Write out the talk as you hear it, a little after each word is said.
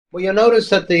Well, you'll notice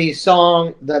that the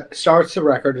song that starts the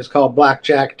record is called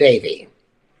Jack Davey.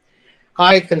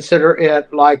 I consider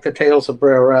it, like the Tales of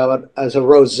Brer Rabbit, as a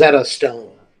Rosetta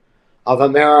Stone of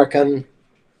American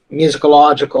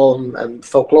musicological and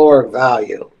folkloric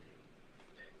value.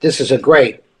 This is a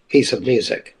great piece of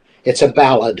music. It's a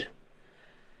ballad.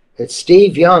 It's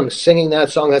Steve Young singing that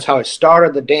song. That's how I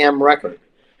started the damn record.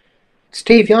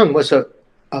 Steve Young was a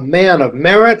man of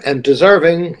merit and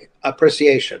deserving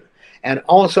appreciation. And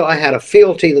also I had a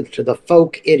fealty to the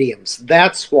folk idioms.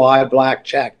 That's why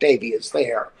Jack Davey is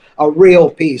there. A real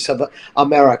piece of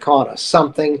Americana,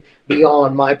 something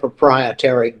beyond my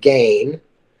proprietary gain.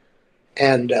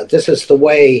 And this is the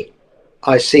way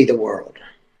I see the world.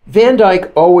 Van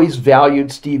Dyke always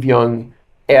valued Steve Young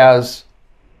as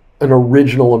an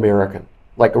original American,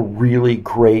 like a really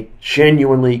great,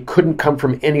 genuinely couldn't come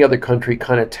from any other country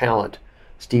kind of talent,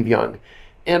 Steve Young.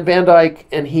 And Van Dyke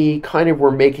and he kind of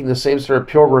were making the same sort of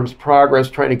Pilgrim's Progress,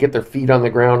 trying to get their feet on the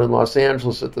ground in Los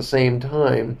Angeles at the same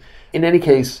time. In any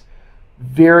case,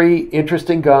 very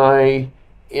interesting guy,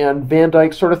 and Van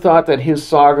Dyke sort of thought that his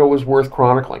saga was worth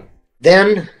chronicling.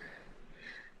 Then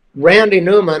Randy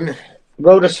Newman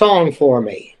wrote a song for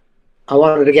me. I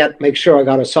wanted to make sure I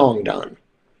got a song done.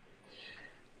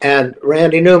 And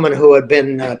Randy Newman, who had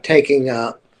been taking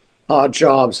odd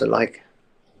jobs at, like,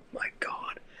 my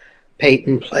God,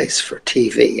 Peyton Place for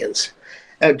TV,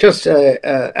 and just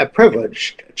a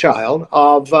privileged child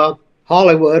of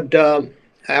Hollywood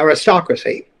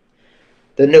aristocracy,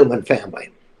 the Newman family,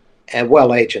 and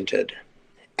well-agented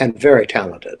and very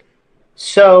talented.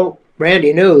 So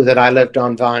Randy knew that I lived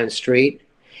on Vine Street.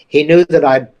 He knew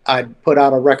that I'd put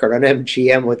out a record on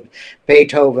MGM with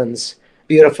Beethoven's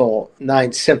beautiful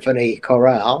Ninth Symphony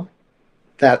chorale,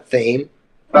 that theme.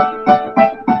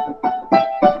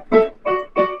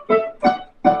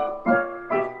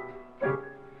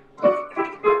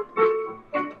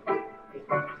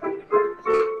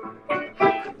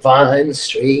 Vine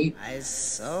Street. I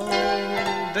sold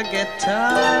a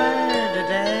guitar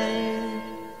today.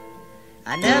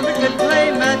 I never could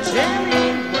play much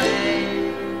anyway.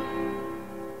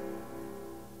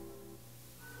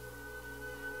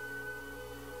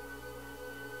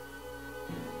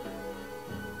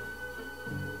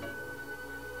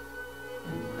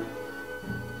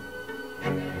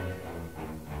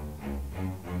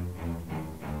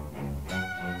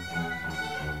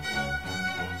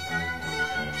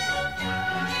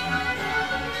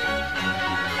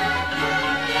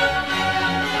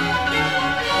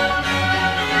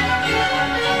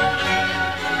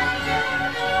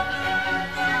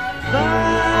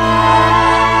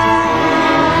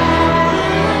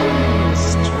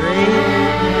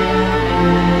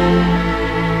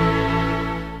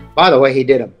 By the way, he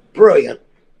did a brilliant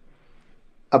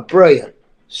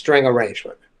string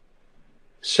arrangement,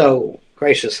 so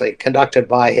graciously conducted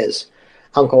by his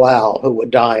Uncle Al, who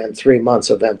would die in 3 months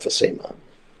of emphysema.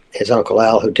 His Uncle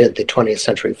Al, who did the 20th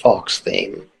Century Fox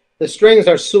theme. The strings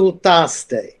are sul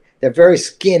taste. They're very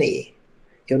skinny.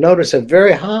 You'll notice they're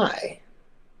very high.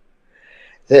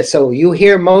 So you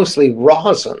hear mostly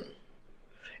rosin.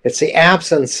 It's the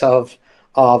absence of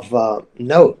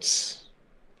notes.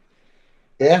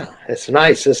 Yeah, it's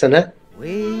nice, isn't it?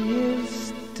 We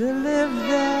used to live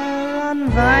there on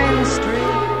Vine Street.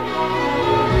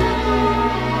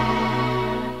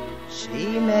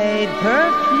 She made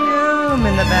perfume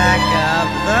in the back of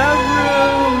the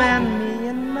room, and me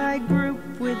and my group,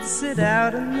 we'd sit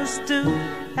out in the stoop,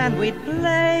 and we'd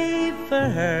play for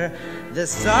her the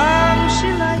song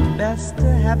she liked best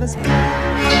to have us play.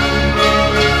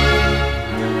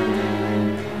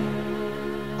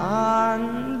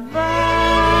 On Vine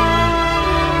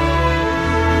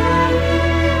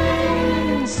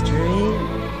Street,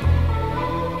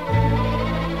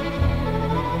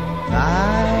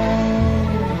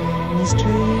 Vine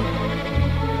Street,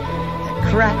 the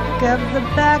crack of the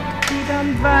backbeat on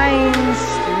Vine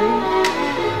Street.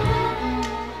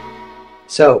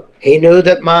 So he knew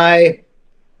that my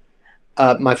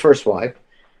first wife,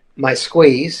 my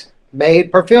squeeze,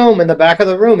 made perfume in the back of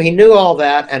the room. He knew all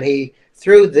that, and he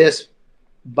threw this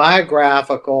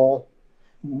biographical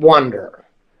wonder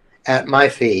at my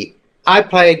feet. I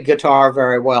played guitar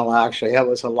very well, actually. That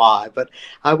was a lie. But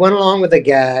I went along with the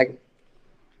gag,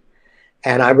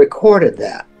 and I recorded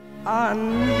that.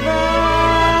 On